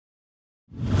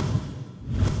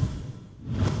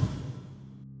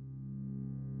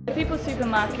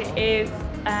supermarket is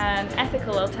an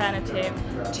ethical alternative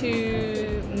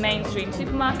to mainstream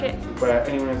supermarkets. Where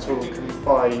anyone at all can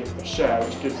buy a share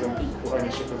which gives them equal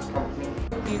ownership of the company.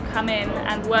 You come in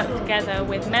and work together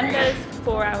with members for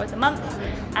 4 hours a month,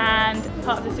 and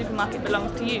part of the supermarket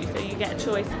belongs to you, so you get a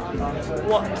choice on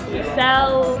what we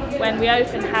sell, when we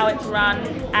open, how it's run.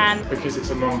 And because it's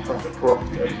a non-profit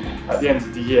cooperative, at the end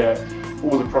of the year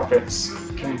all the profits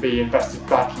can be invested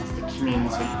back into the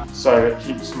community, so it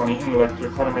keeps money in the local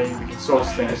economy. We can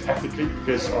source things ethically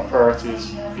because our priority is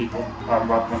people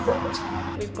rather than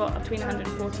profit. We've got between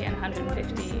 140 and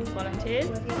 150 volunteers.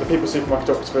 The People's Supermarket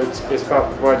Oxford is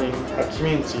about providing a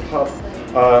community hub,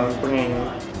 bringing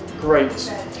great,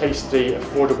 tasty,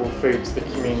 affordable food to the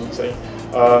community,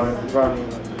 run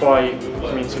by the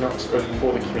community in Oxford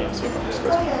for the community in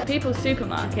Oxford. People's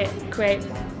Supermarket creates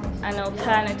an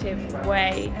alternative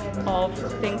way of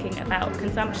thinking about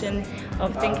consumption,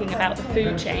 of thinking about the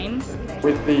food chain.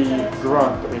 With the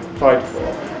grant that we've applied for,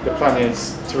 the plan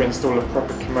is to install a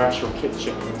proper commercial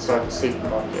kitchen inside the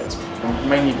supermarket,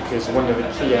 mainly because one of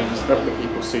the key aims of the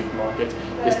People's Supermarket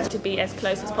is to be as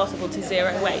close as possible to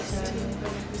zero waste,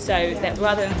 so that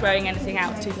rather than throwing anything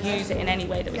out, to use it in any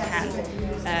way that we can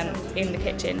in the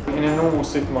kitchen. In a normal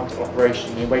supermarket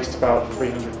operation, you waste about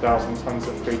 300,000 tonnes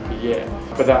of food per year,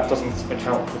 but that doesn't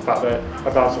account for the fact that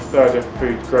about a third of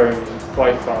food grown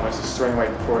by farmers is thrown away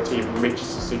before it even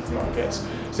reaches the supermarkets,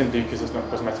 simply because it's not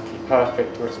cosmetically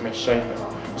perfect or it's misshapen.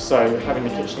 So having the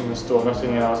kitchen in the store not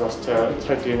only allows us to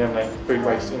totally eliminate food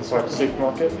waste inside the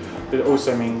supermarket, but it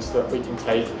also means that we can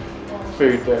take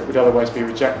food that would otherwise be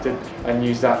rejected and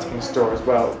use that in the store as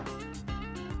well.